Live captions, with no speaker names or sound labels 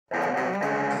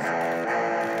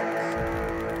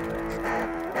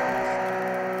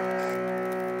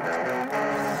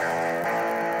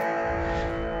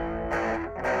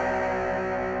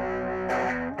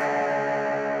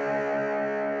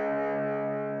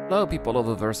Hello people of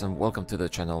the verse and welcome to the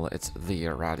channel. It's the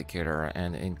Eradicator,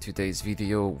 and in today's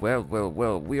video,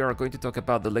 we are going to talk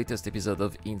about the latest episode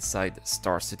of Inside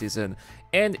Star Citizen,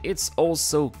 and it's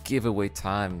also giveaway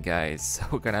time, guys. So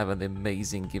we're gonna have an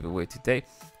amazing giveaway today,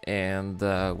 and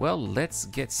well, let's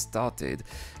get started.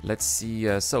 Let's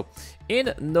see. So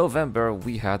in November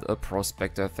we had a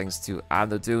prospector thanks to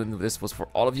ANNOUCEMENT. This was for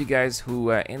all of you guys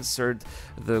who answered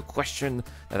the question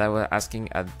that I was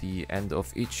asking at the end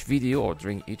of each video or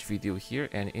during each video here.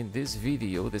 And in this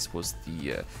video, this was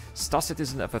the Star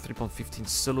Citizen FR 3.15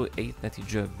 solo 8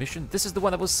 Natija mission. This is the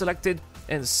one that was selected,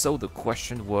 and so the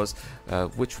question was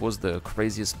which was the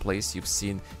craziest place you've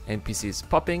seen NPCs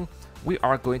popping. We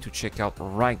are going to check out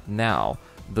right now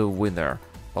the winner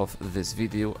of this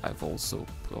video. I've also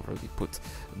already put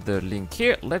the link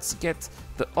here. Let's get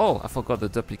the I forgot the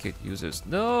duplicate users.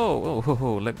 No,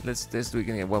 let's do it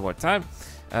again one more time.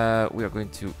 We are going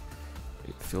to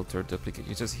filter duplicate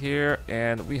users here,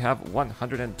 and we have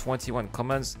 121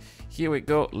 comments. Here we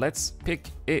go. Let's pick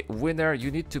a winner.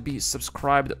 You need to be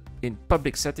subscribed in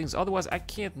public settings, otherwise I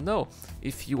can't know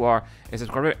if you are a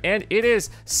subscriber. And it is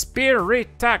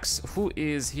Spiritax who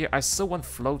is here. I saw one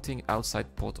floating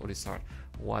outside Port Olisar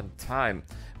one time.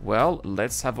 Well,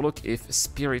 let's have a look if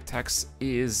Spiritax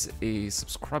is a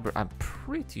subscriber. I'm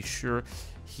pretty sure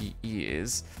he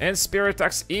is, and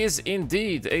Spiritax is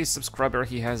indeed a subscriber.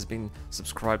 He has been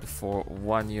subscribed for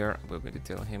 1 year. We're going to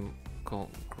tell him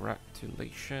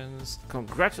congratulations.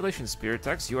 Congratulations,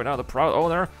 Spiritax, you are now the proud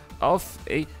owner of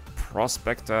a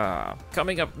prospector.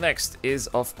 Coming up next is,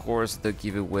 of course, the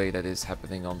giveaway that is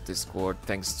happening on Discord.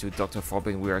 Thanks to Dr.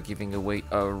 Forbin, we are giving away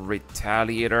a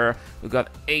Retaliator. We got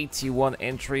 81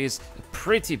 entries, a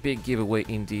pretty big giveaway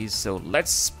indeed. So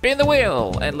let's spin the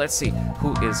wheel and let's see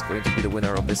who is going to be the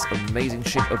winner of this amazing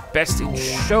ship, a Best in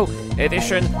Show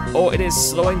edition. Oh, it is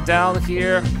slowing down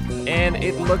here, and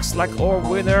it looks like our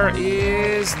winner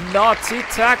is Naughty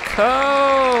Taco.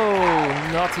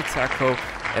 Naughty Taco,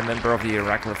 a member of the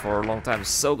Oracle for a long time.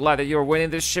 So glad that you're winning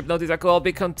this ship, Naughty Taco. I'll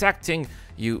be contacting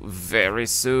you very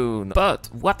soon. But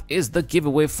what is the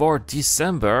giveaway for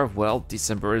December? Well,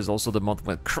 December is also the month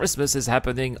when Christmas is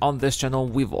happening on this channel.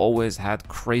 We've always had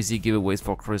crazy giveaways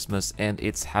for Christmas, and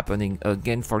it's happening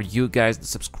again for you guys, the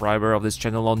subscriber of this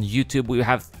channel on YouTube. We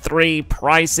have 3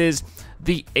 prizes: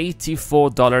 the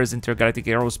 $84 Intergalactic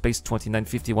Aerospace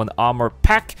 2951 Armor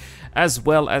Pack, as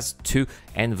well as 2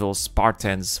 Anvil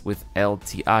Spartans with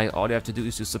LTI. All you have to do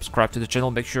is to subscribe to the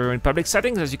channel. Make sure you're in public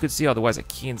settings, as you can see, otherwise I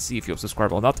can't see if you're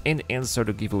subscribed or not, and answer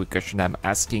the giveaway question I'm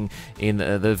asking in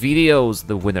the videos.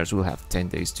 The winners will have 10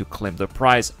 days to claim the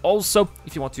prize. Also,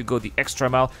 if you want to go the extra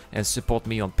mile and support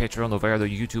me on Patreon or via the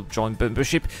YouTube Join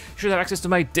membership, you should have access to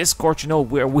my Discord channel,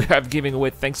 where we have giving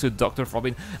away, thanks to Dr.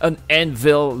 Forbin, an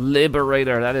Anvil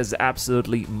Liberator. That is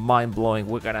absolutely mind-blowing.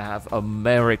 We're gonna have a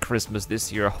Merry Christmas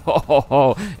this year. Ho ho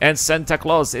ho! And Santa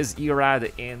Claus is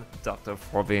Erad in Dr.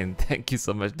 Forbin. Thank you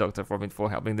so much, Dr. Forbin, for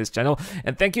helping this channel,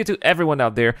 and thank you to everyone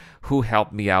out there who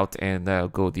helped me out and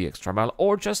go the extra mile,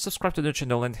 or just subscribe to the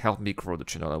channel and help me grow the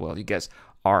channel as well. You guys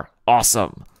are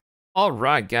awesome.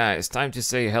 Alright guys, time to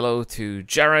say hello to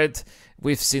Jared.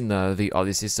 We've seen the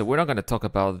Odyssey, so we're not going to talk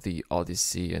about the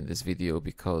Odyssey in this video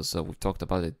because we've talked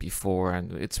about it before,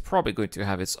 and it's probably going to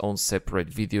have its own separate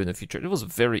video in the future. It was a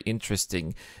very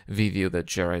interesting video that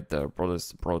Jared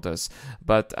brought us,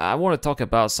 but I want to talk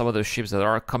about some of the ships that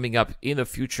are coming up in the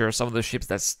future, some of the ships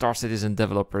that Star Citizen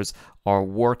developers are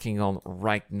working on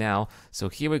right now. So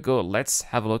here we go. Let's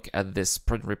have a look at this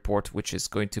sprint report, which is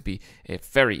going to be a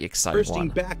very exciting one.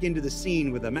 Bursting back into the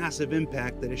scene with a massive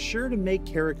impact that is sure to make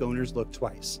Carrack owners look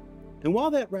twice. And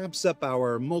while that wraps up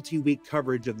our multi-week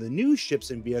coverage of the new ships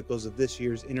and vehicles of this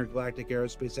year's Intergalactic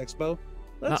Aerospace Expo,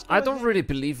 I don't really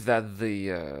believe that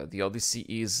the Odyssey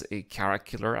is a Carrack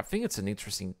killer. I think it's an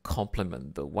interesting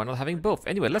complement, though. Why not having both?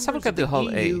 Anyway, let's have a look at the Hull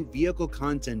A. The vehicle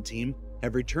content team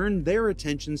have returned their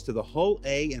attentions to the Hull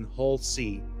A and Hull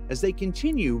C as they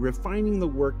continue refining the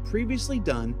work previously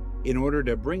done in order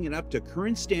to bring it up to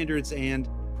current standards and,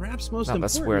 perhaps most importantly,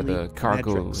 that's where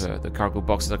the cargo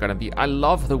boxes are gonna be. I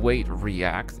love the way it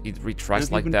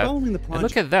retracts like that. And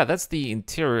look at that, that's the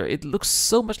interior. It looks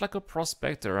so much like a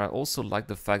prospector. I also like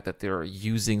the fact that they're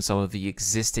using some of the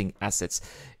existing assets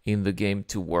in the game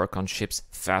to work on ships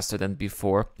faster than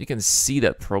before. You can see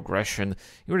that progression.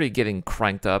 You're really getting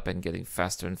cranked up and getting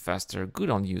faster and faster. Good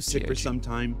on you, CIG. For some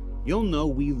time, you'll know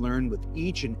we learn with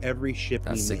each and every ship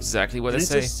we make. That's exactly what I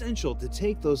say. It's essential to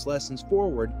take those lessons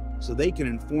forward so they can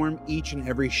inform each and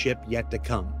every ship yet to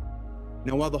come.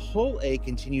 Now, while the Hull A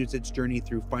continues its journey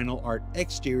through final art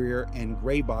exterior and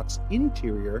gray box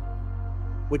interior,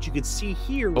 What you can see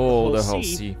here with the the whole whole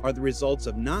C are the results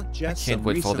of not just can't some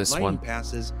wait for recent this lighting one.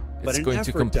 passes, but It's an going to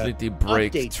effort completely to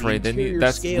break update trade. the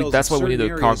interior scales That's of why we need a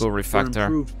certain cargo areas for refactor.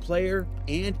 improved player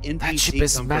and That ship NPC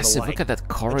is comfort massive. alike. Look at that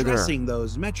corridor. Addressing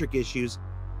those metric issues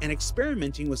and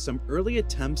experimenting with some early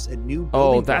attempts at new building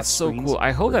Oh, block that's so screens cool.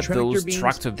 I hope for that those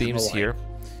tractor and the beams like. here.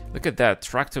 Look at that,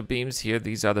 tractor beams here.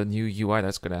 These are the new UI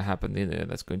that's going to happen in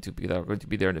that's going to be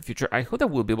there in the future. I hope that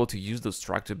we'll be able to use those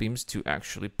tractor beams to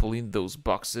actually pull in those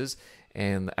boxes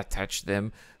and attach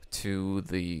them to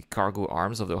the cargo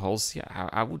arms of the hull C.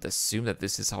 I would assume that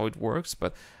this is how it works,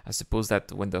 but I suppose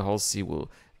that when the hull C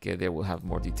will get there, we'll have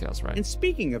more details, right? And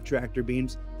speaking of tractor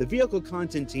beams, the vehicle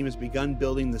content team has begun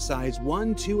building the size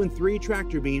 1, 2, and 3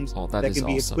 tractor beams that can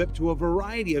be equipped to a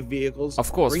variety of vehicles,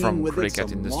 of course, bringing from with it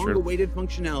some Industrial. long-awaited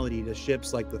functionality to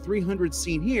ships like the 300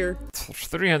 seen here.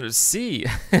 300C,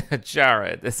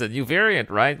 Jared, it's a new variant,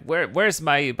 right? Where's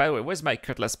my, by the way, where's my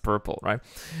Cutlass Purple, right?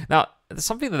 Now,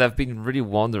 something that I've been really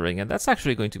wondering, and that's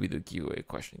actually going to be the giveaway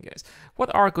question, guys. What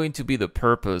are going to be the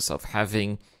purpose of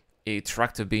having a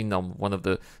tractor beam on one of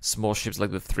the small ships like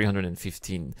the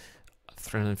 315C?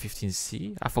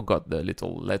 I forgot the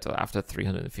little letter after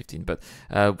 315, but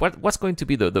what's going to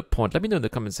be the point? Let me know in the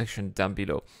comment section down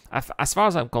below. As far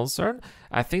as I'm concerned,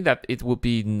 I think that it would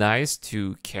be nice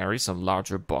to carry some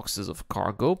larger boxes of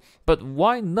cargo, but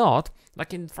why not?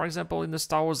 Like for example, in the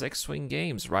Star Wars X-Wing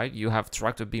games, right? You have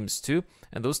tractor beams too,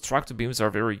 and those tractor beams are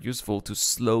very useful to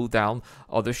slow down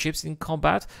other ships in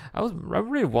combat. I'm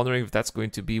really wondering if that's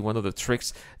going to be one of the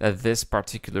tricks that this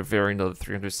particular variant of the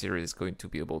 300 series is going to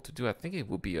be able to do. I think it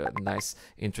would be a nice,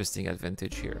 interesting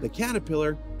advantage here. The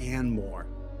Caterpillar and more.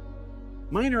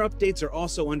 Minor updates are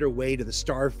also underway to the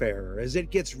Starfarer as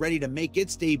it gets ready to make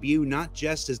its debut not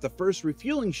just as the first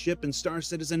refueling ship in Star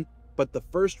Citizen, but the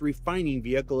first refining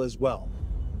vehicle as well.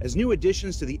 As new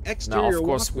additions to the exterior now, of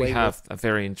course, walkway we have a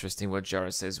very interesting what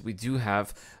Jared says. We do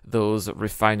have those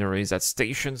refineries at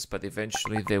stations, but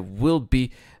eventually there will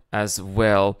be as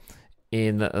well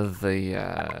in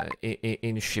the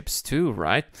in ships too,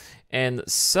 right? And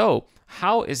so,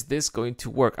 how is this going to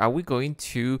work? Are we going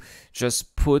to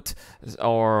just put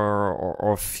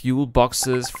our fuel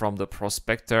boxes from the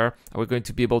Prospector? Are we going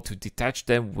to be able to detach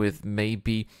them with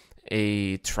maybe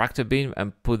a tractor beam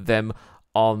and put them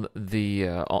on the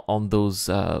on those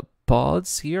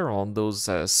pods here, on those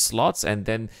slots, and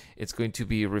then it's going to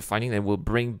be refining and will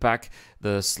bring back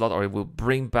the slot, or it will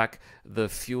bring back the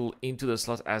fuel into the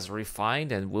slot as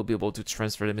refined, and we'll be able to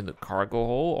transfer them in the cargo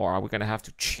hold? Or are we going to have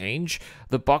to change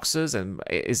the boxes, and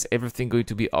is everything going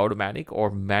to be automatic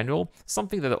or manual?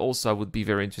 Something that also I would be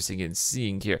very interested in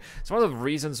seeing here. It's one of the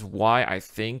reasons why I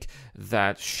think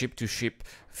that ship-to-ship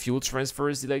fuel transfer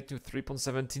is delayed to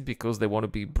 3.17, because they want to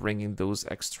be bringing those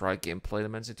extra gameplay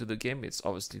elements into the game. It's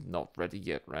obviously not ready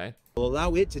yet, right? Will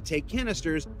allow it to take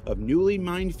canisters of newly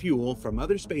mined fuel from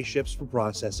other spaceships for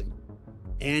processing.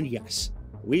 And yes,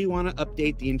 we want to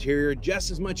update the interior just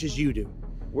as much as you do.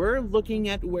 We're looking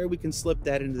at where we can slip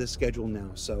that into the schedule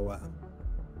now, so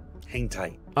hang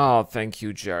tight. Oh, thank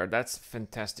you, Jared. That's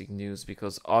fantastic news,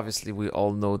 because obviously we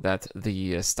all know that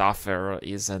the Starfarer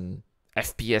is an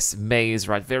FPS maze,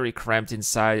 right? Very cramped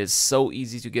inside. It's so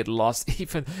easy to get lost.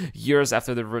 Even years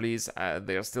after the release,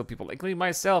 there are still people like me,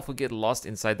 myself, who get lost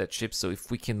inside that ship. So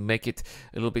if we can make it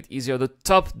a little bit easier, the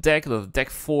top deck, the deck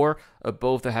 4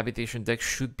 above the habitation deck,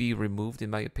 should be removed, in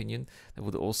my opinion. That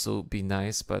would also be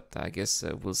nice, but I guess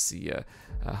we'll see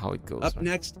how it goes. Up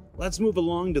next, let's move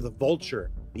along to the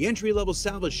Vulture, the entry-level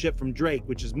salvage ship from Drake,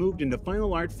 which has moved into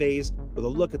final art phase with a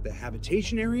look at the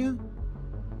habitation area.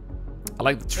 I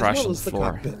like the trash well on the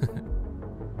floor.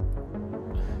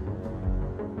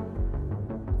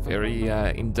 Very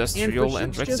industrial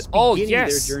and just oh beginning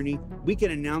yes, their journey, we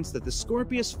can announce that the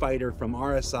Scorpius fighter from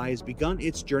RSI has begun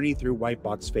its journey through white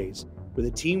box phase, where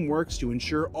the team works to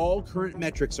ensure all current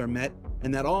metrics are met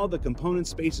and that all the component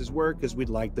spaces work as we'd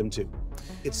like them to.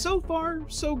 It's so far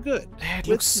so good. It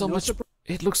looks so much.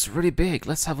 It looks really big.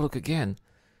 Let's have a look again.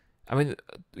 I mean,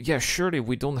 yeah, surely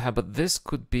we don't have, but this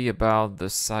could be about the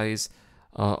size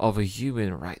of a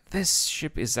human, right? This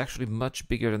ship is actually much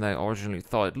bigger than I originally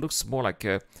thought. It looks more like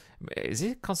a... Is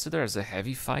it considered as a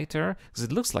heavy fighter? Because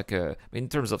it looks like a... In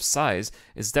terms of size,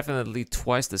 it's definitely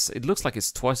twice this. It looks like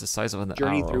it's twice the size of an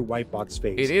journey arrow. Through white box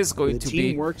phase. It is going to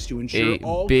be works to ensure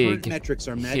all big metrics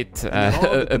are met, hit,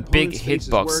 a big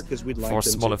hitbox for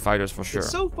smaller fighters, for sure.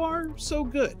 It's so far so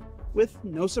good, with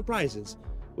no surprises,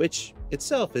 which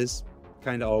itself is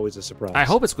kind of always a surprise. I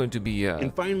hope it's going to be...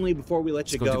 and finally, before we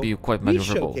let you go, to be quite we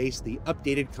maneuverable. showcased the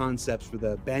updated concepts for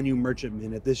the Banu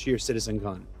Merchantman at this year's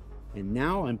CitizenCon. And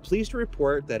now I'm pleased to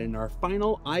report that in our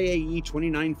final IAE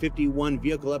 2951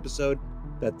 vehicle episode,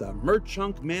 that the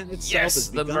Merchunk Man itself Yes,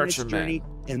 has the begun its Merchant journey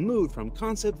Man. and moved from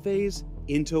concept phase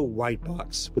into white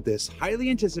box with this highly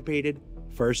anticipated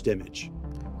first image.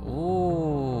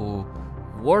 Ooh,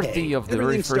 worthy Hey, of the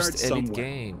very everything first starts Elite somewhere.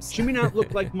 games. She may not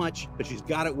look like much, but she's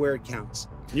got it where it counts.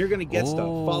 And you're going to get to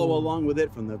follow Oh. along with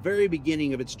it from the very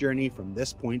beginning of its journey from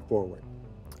this point forward.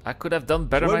 I could have done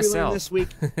better So what did we learn myself. this week?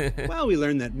 Well, we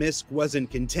learned that Misk wasn't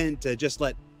content to just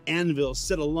let Anvil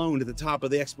sit alone at the top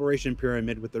of the exploration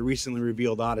pyramid with the recently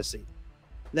revealed Odyssey.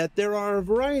 That there are a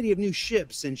variety of new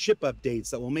ships and ship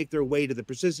updates that will make their way to the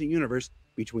persistent universe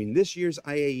between this year's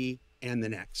IAE and the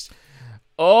next.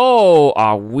 Oh,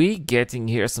 are we getting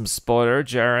here some spoiler,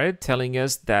 Jared, telling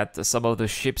us that some of the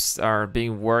ships are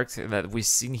being worked that we've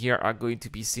seen here are going to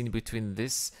be seen between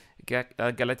this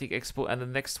Galactic Expo and the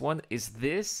next one? Is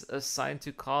this a sign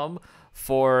to come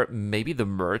for maybe the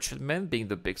Merchantman being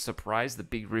the big surprise, the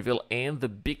big reveal, and the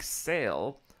big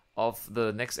sale of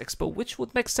the next expo, which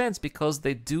would make sense because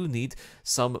they do need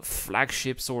some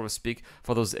flagship, so to speak,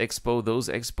 for those expo. Those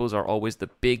expos are always the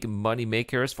big money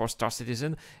makers for Star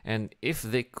Citizen, and if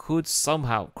they could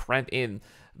somehow cram in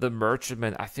the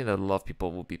Merchantman, I think that a lot of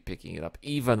people will be picking it up,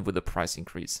 even with the price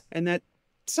increase. And that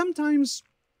sometimes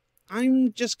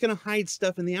I'm just going to hide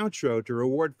stuff in the outro to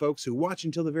reward folks who watch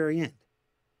until the very end.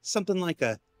 Something like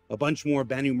a bunch more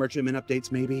Banu Merchantman updates,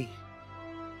 maybe.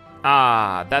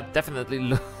 Ah, that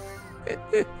definitely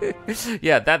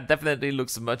yeah, that definitely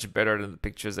looks much better than the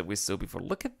pictures that we saw before.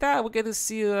 Look at that. We're going to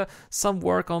see some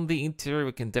work on the interior.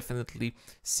 We can definitely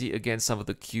see again some of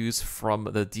the cues from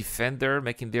the Defender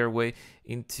making their way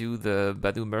into the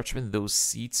Banu Merchantman. Those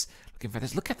seats looking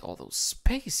fantastic. Look at all those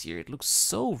space here. It looks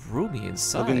so roomy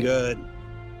inside. Looking good.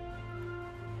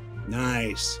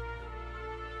 Nice.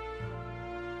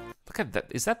 Look at that.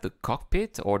 Is that the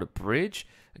cockpit or the bridge?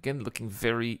 Again, looking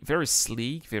very, very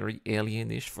sleek, very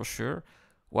alien-ish for sure.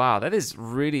 Wow, that is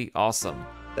really awesome.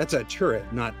 That's a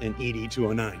turret, not an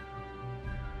ED-209.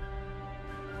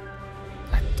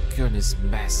 That gun is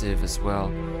massive as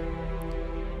well.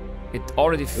 It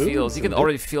already feels, you can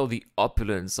already feel the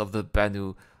opulence of the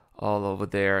Banu all over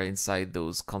there inside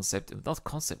those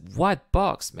white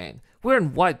box, man. We're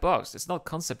in white box. It's not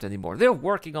concept anymore. They're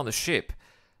working on the ship.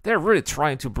 They're really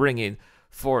trying to bring in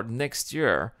for next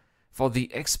year for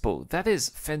the expo. That is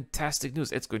fantastic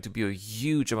news. It's going to be a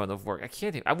huge amount of work.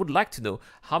 I would like to know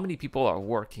how many people are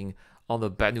working on the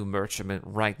Banu Merchantman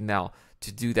right now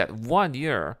to do that. 1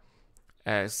 year,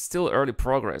 still early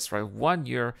progress, right? 1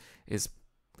 year is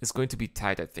going to be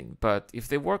tight, I think. But if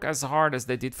they work as hard as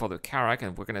they did for the Karak,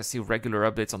 and we're going to see regular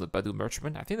updates on the Banu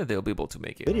Merchantman, I think that they'll be able to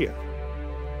make it. Video.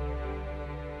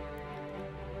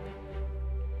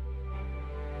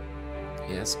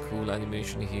 Yes, cool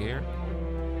animation here.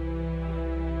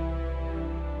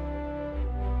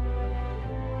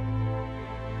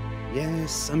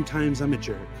 Yes, sometimes I'm a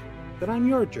jerk, but I'm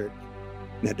your jerk.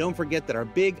 Now, don't forget that our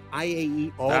big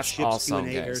IAE all-ships awesome,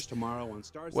 Q&A guys. airs tomorrow on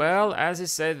Star Citizen. Well, as I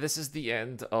said, this is the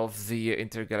end of the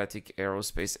Intergalactic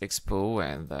Aerospace Expo,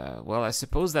 and well, I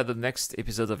suppose that the next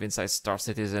episode of Inside Star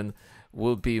Citizen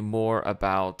will be more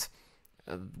about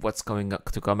what's going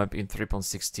to come up in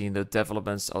 3.16, the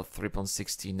developments of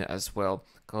 3.16 as well,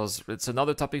 because it's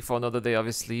another topic for another day,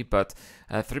 obviously, but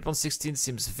 3.16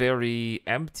 seems very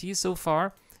empty so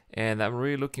far. And I'm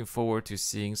really looking forward to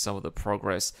seeing some of the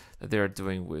progress that they're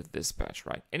doing with this patch,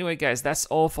 right? Anyway, guys, that's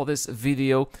all for this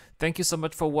video. Thank you so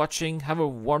much for watching. Have a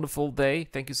wonderful day.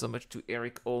 Thank you so much to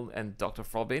Eric Olm and Dr.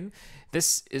 Frobin.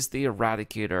 This is the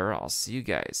Eradicator. I'll see you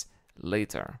guys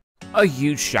later. A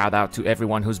huge shout out to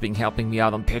everyone who's been helping me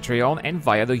out on Patreon and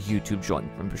via the YouTube Join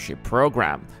Membership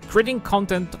program. Creating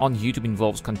content on YouTube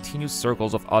involves continuous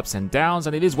circles of ups and downs,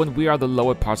 and it is when we are the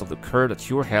lower parts of the curve that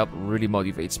your help really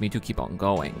motivates me to keep on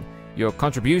going. Your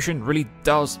contribution really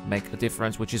does make a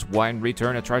difference, which is why in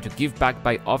return I try to give back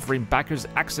by offering backers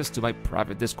access to my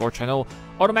private Discord channel,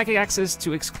 automatic access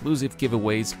to exclusive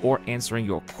giveaways, or answering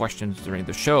your questions during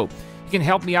the show. You can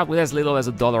help me out with as little as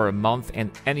 $1 a month,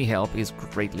 and any help is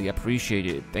greatly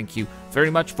appreciated. Thank you very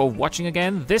much for watching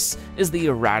again. This is the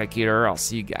Eradicator. I'll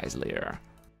see you guys later.